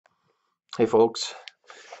Hey folks,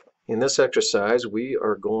 in this exercise we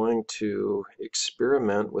are going to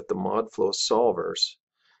experiment with the ModFlow solvers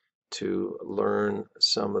to learn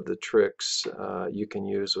some of the tricks you can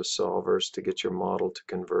use with solvers to get your model to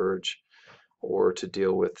converge or to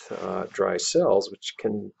deal with dry cells, which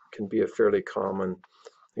can be a fairly common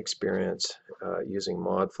experience using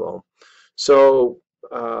ModFlow. So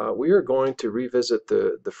we are going to revisit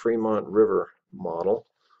the Fremont River model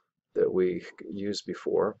that we used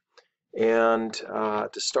before. And to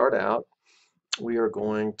start out, we are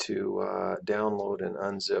going to download and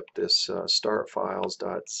unzip this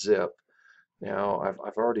startfiles.zip. Now,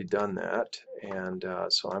 I've already done that, and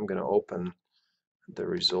so I'm going to open the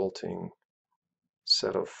resulting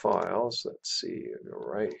set of files. Let's see,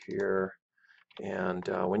 right here. And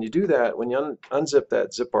when you do that, when you unzip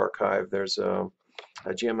that zip archive, there's a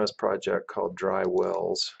GMS project called Dry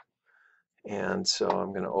Wells. And so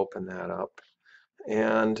I'm going to open that up.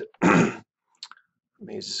 And let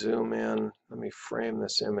me zoom in. Let me frame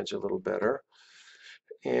this image a little better.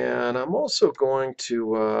 And I'm also going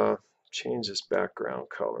to change this background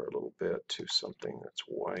color a little bit to something that's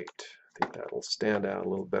white. I think that'll stand out a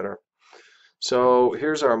little better. So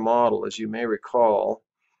here's our model. As you may recall,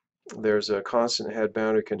 there's a constant head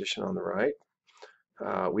boundary condition on the right.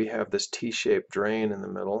 We have this T-shaped drain in the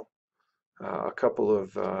middle, a couple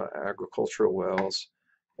of agricultural wells,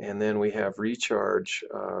 and then we have recharge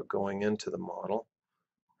going into the model.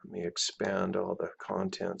 Let me expand all the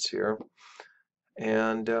contents here.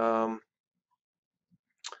 And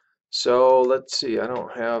so let's see, I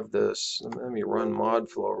don't have this. Let me run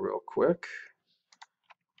ModFlow real quick,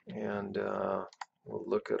 and we'll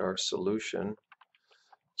look at our solution.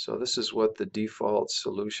 So this is what the default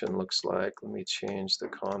solution looks like. Let me change the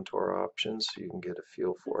contour options so you can get a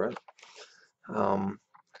feel for it.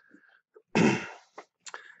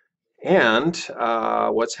 And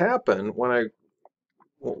what's happened when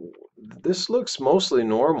this looks mostly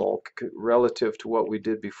normal relative to what we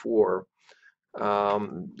did before.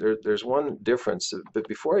 There's one difference, but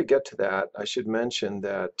before I get to that, I should mention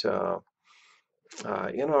that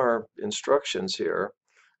in our instructions here,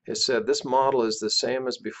 it said this model is the same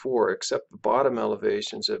as before, except the bottom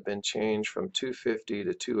elevations have been changed from 250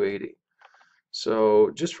 to 280. So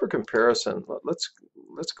just for comparison,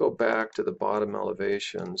 let's go back to the bottom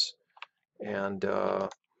elevations, and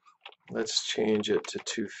let's change it to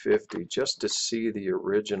 250 just to see the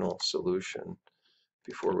original solution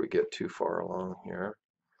before we get too far along here.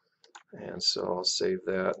 And so I'll save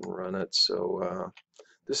that and run it. So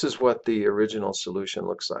this is what the original solution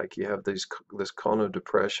looks like. You have this cone of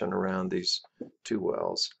depression around these two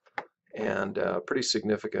wells, and pretty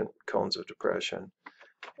significant cones of depression.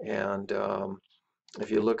 And if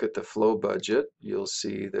you look at the flow budget, you'll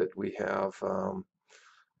see that we have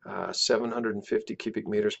 750 cubic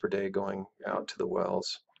meters per day going out to the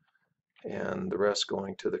wells, and the rest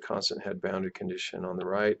going to the constant head boundary condition on the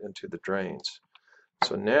right and to the drains.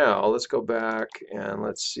 So now let's go back and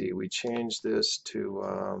let's see, we changed this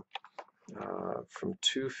to from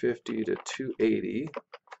 250 to 280.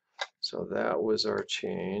 So that was our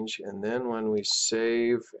change. And then when we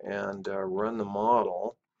save and run the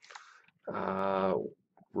model,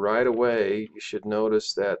 right away you should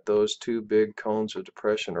notice that those two big cones of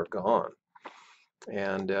depression are gone.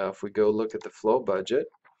 And if we go look at the flow budget,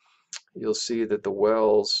 you'll see that the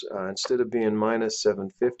wells, instead of being minus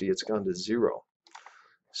 750, it's gone to 0.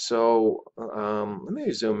 So let me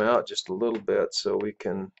zoom out just a little bit so we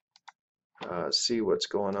can see what's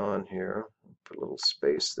going on here. Put a little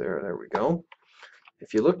space there. There we go.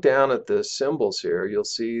 If you look down at the symbols here, you'll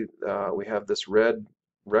see we have this red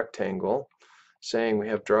rectangle saying we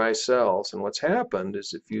have dry cells. And what's happened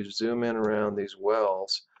is if you zoom in around these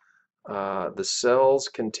wells, the cells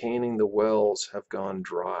containing the wells have gone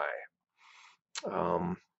dry.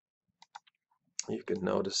 You can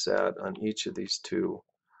notice that on each of these two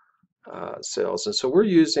cells. And so we're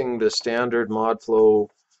using the standard ModFlow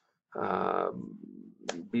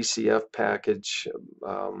BCF package,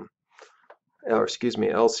 or excuse me,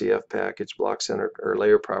 LCF package, block center or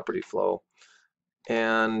layer property flow.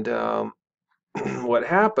 And what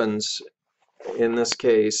happens in this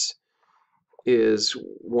case is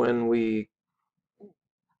when we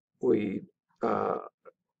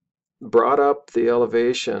brought up the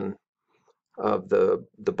elevation of the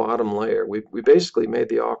bottom layer, we basically made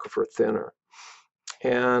the aquifer thinner.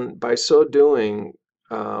 And by so doing,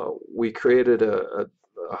 we created a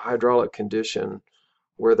hydraulic condition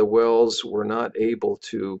where the wells were not able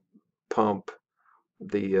to pump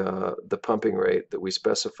the pumping rate that we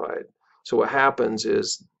specified. So what happens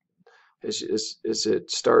is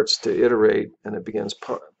it starts to iterate and it begins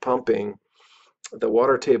pumping, the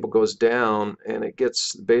water table goes down, and it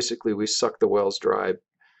gets, basically we suck the wells dry,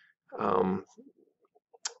 um,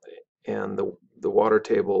 and the water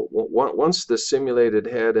table, once the simulated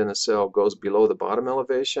head in a cell goes below the bottom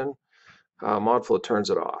elevation, ModFlow turns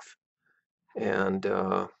it off, and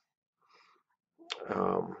um,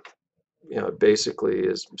 it basically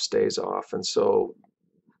stays off. And so,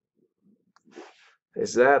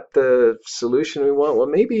 is that the solution we want? Well,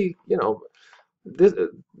 maybe, the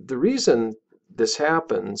reason this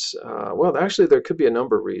happens, well, actually, there could be a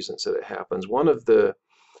number of reasons that it happens. One of the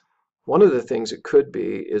things it could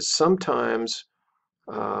be is sometimes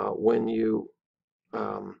when you,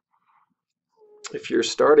 um, if your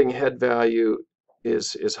starting head value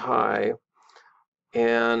is high,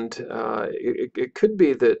 and it could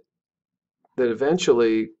be that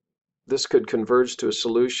eventually this could converge to a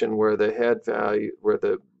solution where the head value, where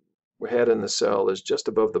the head in the cell is just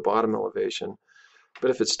above the bottom elevation.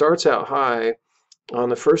 But if it starts out high, on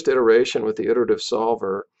the first iteration with the iterative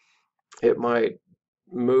solver, it might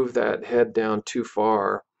move that head down too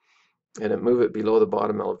far, and it move it below the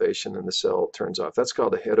bottom elevation, and the cell turns off. That's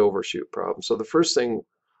called a head overshoot problem. So the first thing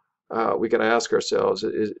we got to ask ourselves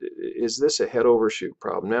is this a head overshoot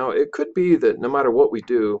problem? Now, it could be that no matter what we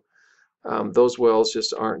do, those wells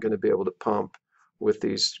just aren't going to be able to pump with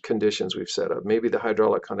these conditions we've set up. Maybe the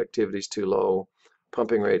hydraulic conductivity is too low,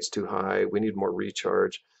 pumping rate's too high, we need more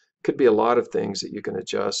recharge. Could be a lot of things that you can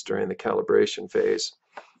adjust during the calibration phase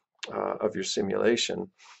of your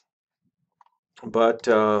simulation. But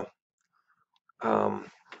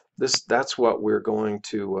that's what we're going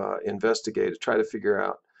to investigate, to try to figure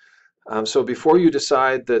out. So before you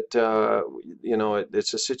decide that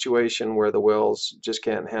it's a situation where the wells just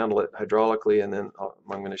can't handle it hydraulically, and then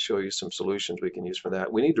I'm going to show you some solutions we can use for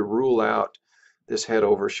that, we need to rule out this head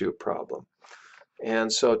overshoot problem.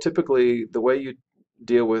 And so typically the way you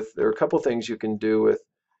deal with, there are a couple things you can do with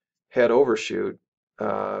head overshoot.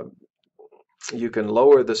 You can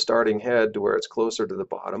lower the starting head to where it's closer to the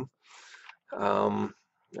bottom.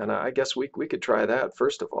 And I guess we could try that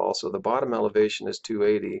first of all. So the bottom elevation is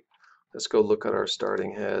 280. Let's go look at our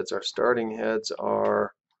starting heads. Our starting heads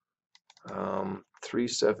are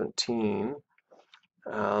 317.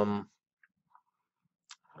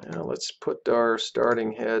 Let's put our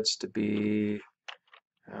starting heads to be,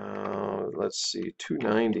 let's see,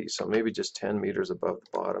 290. So maybe just 10 meters above the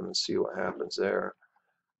bottom, and see what happens there.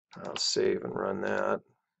 I'll save and run that.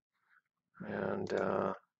 And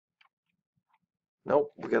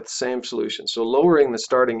nope, we got the same solution. So lowering the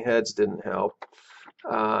starting heads didn't help.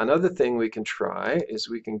 Another thing we can try is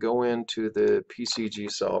we can go into the PCG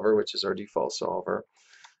solver, which is our default solver,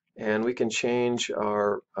 and we can change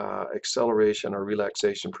our acceleration or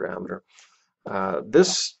relaxation parameter.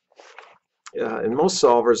 In most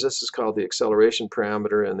solvers, this is called the acceleration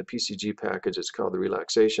parameter, and the PCG package is called the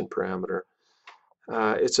relaxation parameter.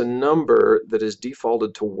 It's a number that is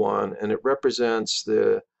defaulted to 1, and it represents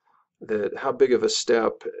how big of a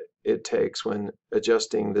step it takes when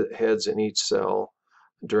adjusting the heads in each cell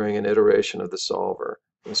during an iteration of the solver.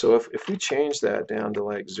 And so if we change that down to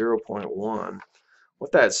like 0.1,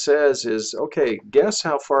 what that says is, okay, guess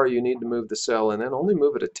how far you need to move the cell, and then only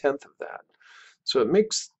move it 1/10 of that. So it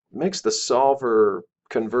makes the solver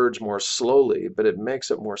converge more slowly, but it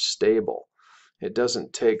makes it more stable. It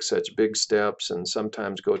doesn't take such big steps and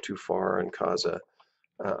sometimes go too far and cause a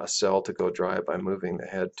cell to go dry by moving the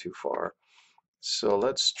head too far. So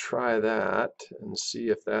let's try that and see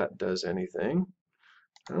if that does anything.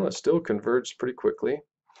 Well, it still converged pretty quickly.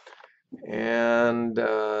 And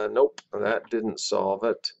nope, that didn't solve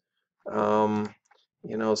it.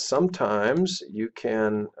 Sometimes you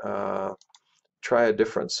can try a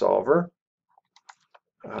different solver.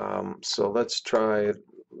 So let's try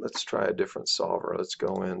a different solver. Let's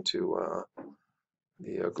go into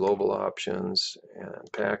the global options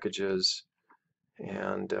and packages,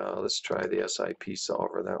 and let's try the SIP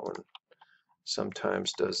solver. That one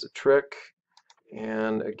sometimes does the trick.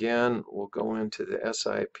 And again, we'll go into the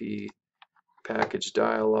SIP package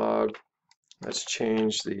dialog. Let's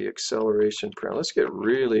change the acceleration parameter. Let's get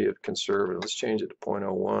really conservative. Let's change it to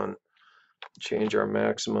 0.01. Change our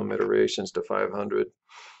maximum iterations to 500,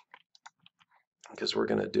 because we're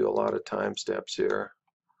going to do a lot of time steps here.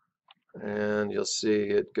 And you'll see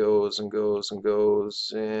it goes and goes and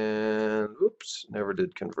goes, and oops, never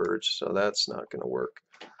did converge, so that's not going to work.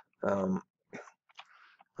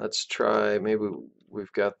 Let's try, maybe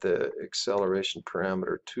we've got the acceleration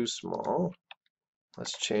parameter too small.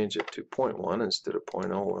 Let's change it to 0.1 instead of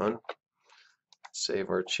 0.01. Save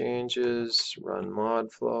our changes, run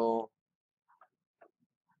ModFlow.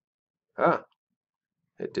 Ah,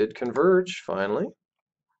 it did converge finally.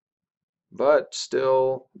 but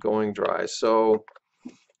still going dry. So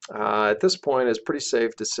at this point, it's pretty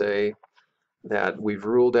safe to say that we've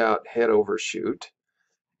ruled out head overshoot,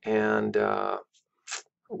 and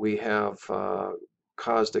we have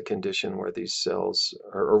caused a condition where these cells,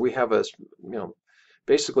 or we have a,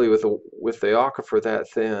 basically with the aquifer that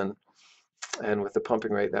thin and with the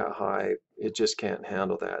pumping rate that high, it just can't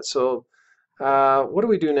handle that. So what do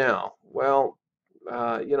we do now? Well,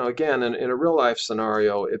 again, in a real life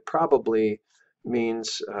scenario, it probably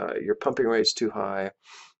means your pumping rate's too high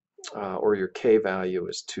or your K value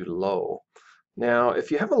is too low. Now,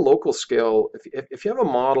 if you have a local scale, if you have a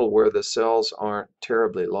model where the cells aren't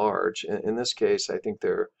terribly large, in this case, I think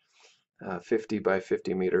they're 50 by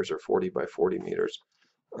 50 meters or 40 by 40 meters.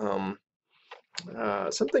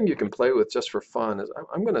 Something you can play with just for fun is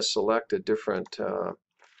I'm going to select a different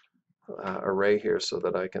array here so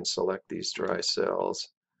that I can select these dry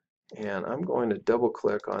cells. And I'm going to double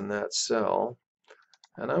click on that cell,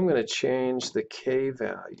 and I'm going to change the K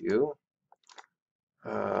value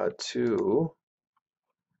to,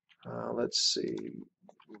 let's see,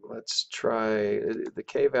 let's try, the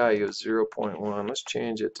K value is 0.1. Let's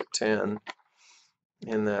change it to 10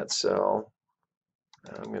 in that cell.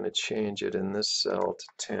 I'm going to change it in this cell to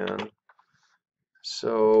 10.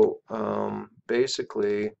 So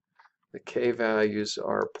basically, the K values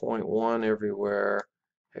are 0.1 everywhere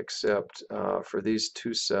except for these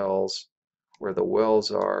two cells where the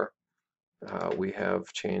wells are. We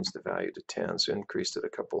have changed the value to 10, so increased it a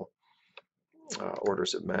couple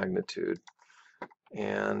orders of magnitude.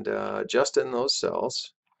 And just in those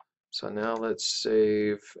cells. So now let's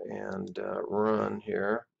save and run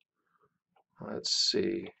here. Let's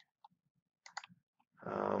see.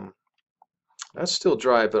 That's still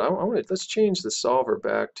dry, but let's change the solver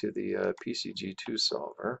back to the PCG2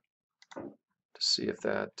 solver to see if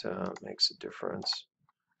that makes a difference.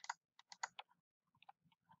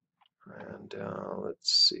 And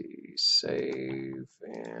let's see, save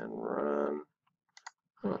and run.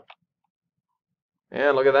 Huh.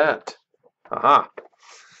 And look at that. Aha.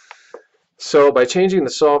 So by changing the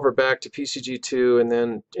solver back to PCG2 and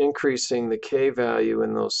then increasing the K value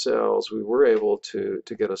in those cells, we were able to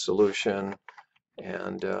get a solution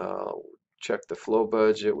and check the flow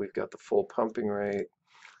budget. We've got the full pumping rate.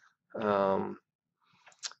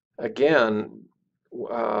 Again,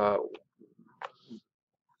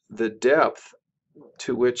 the depth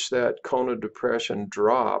to which that cone of depression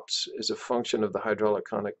drops is a function of the hydraulic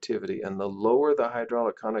conductivity, and the lower the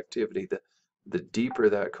hydraulic conductivity, the deeper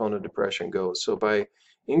that cone of depression goes. So by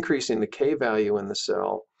increasing the K value in the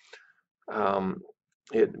cell,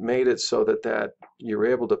 it made it so that you're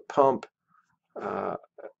able to pump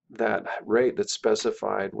that rate that's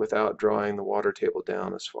specified without drawing the water table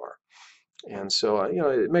down as far. And so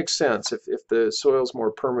it makes sense. If the soil's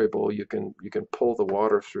more permeable, you can pull the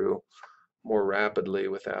water through more rapidly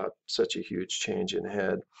without such a huge change in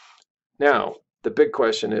head. Now, the big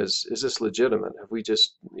question is this legitimate? Have we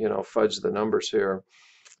just, fudged the numbers here?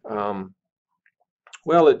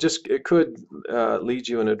 Well, it could lead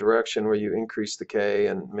you in a direction where you increase the K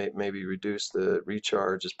and maybe reduce the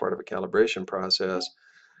recharge as part of a calibration process.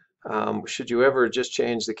 Should you ever just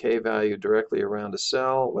change the K value directly around a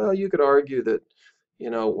cell? Well, you could argue that,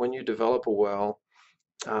 when you develop a well,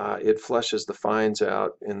 it flushes the fines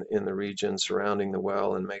out in the region surrounding the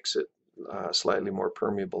well and makes it slightly more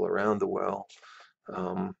permeable around the well.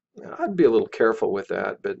 I'd be a little careful with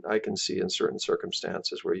that, but I can see in certain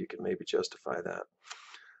circumstances where you can maybe justify that.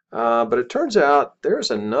 But it turns out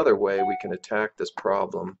there's another way we can attack this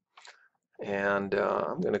problem. And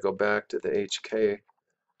I'm going to go back to the HK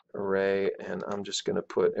array, and I'm just going to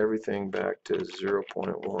put everything back to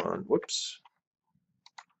 0.1. Whoops.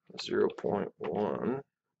 0.1.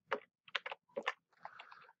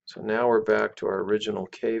 So now we're back to our original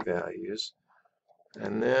K values.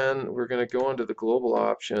 And then we're going to go into the global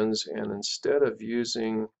options, and instead of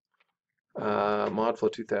using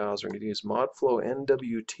ModFlow 2000, we're going to use ModFlow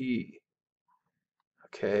NWT.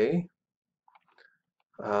 Okay.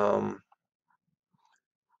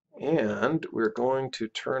 And we're going to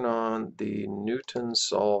turn on the Newton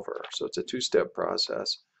solver. So it's a two-step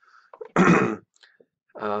process. ModFlow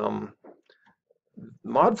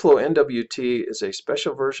NWT is a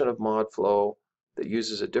special version of ModFlow that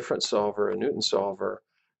uses a different solver, a Newton solver.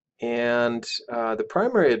 And the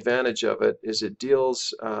primary advantage of it is it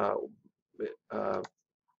deals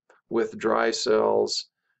with dry cells,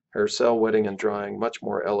 or cell wetting and drying, much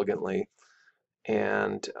more elegantly.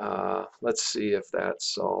 And let's see if that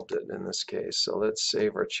solved it in this case. So let's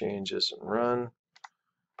save our changes and run.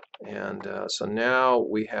 And so now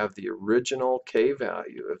we have the original K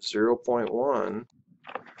value of 0.1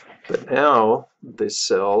 But now the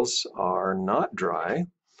cells are not dry.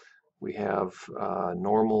 We have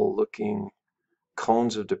normal looking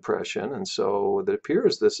cones of depression, and so it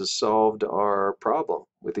appears this has solved our problem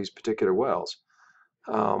with these particular wells.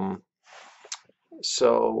 Um,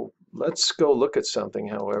 so let's go look at something,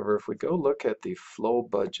 however. If we go look at the flow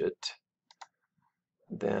budget,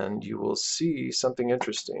 then you will see something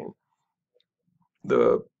interesting.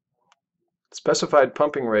 The specified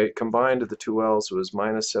pumping rate combined of the two wells was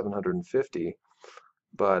minus 750,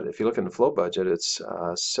 but if you look in the flow budget, it's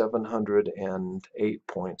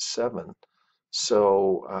 708.7.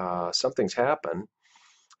 So something's happened.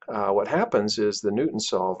 What happens is the Newton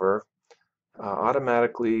solver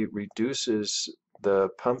automatically reduces the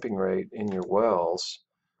pumping rate in your wells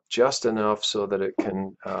just enough so that it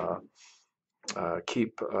can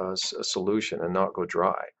keep a solution and not go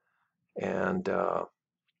dry. And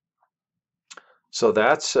so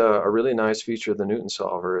that's a really nice feature of the Newton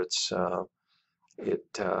solver.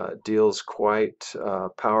 It deals quite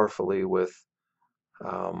powerfully with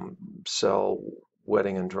cell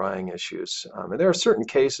wetting and drying issues. And there are certain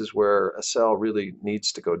cases where a cell really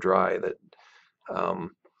needs to go dry that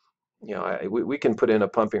um, we can put in a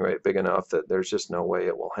pumping rate big enough that there's just no way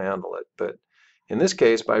it will handle it. But in this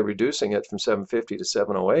case, by reducing it from 750 to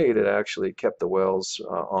 708, it actually kept the wells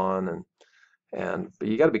on. But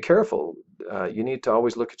you got to be careful. You need to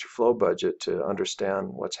always look at your flow budget to understand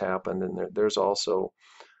what's happened. And there's also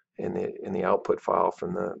in the output file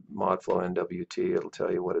from the ModFlow NWT, it'll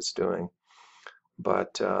tell you what it's doing.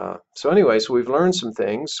 But so anyway, so we've learned some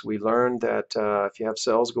things. We learned that if you have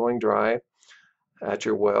cells going dry at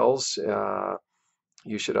your wells,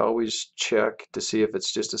 you should always check to see if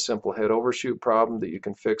it's just a simple head overshoot problem that you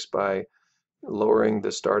can fix by lowering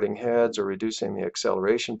the starting heads or reducing the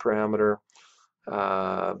acceleration parameter.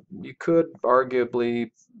 You could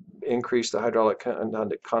arguably increase the hydraulic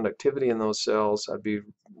conductivity in those cells. I'd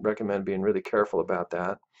recommend being really careful about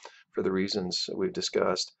that for the reasons we've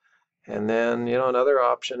discussed. And then, another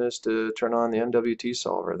option is to turn on the NWT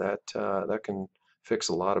solver. That can fix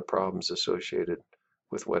a lot of problems associated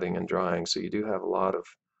with wetting and drying. So you do have a lot of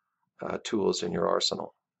tools in your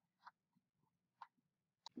arsenal.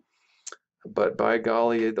 But by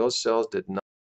golly, those cells did not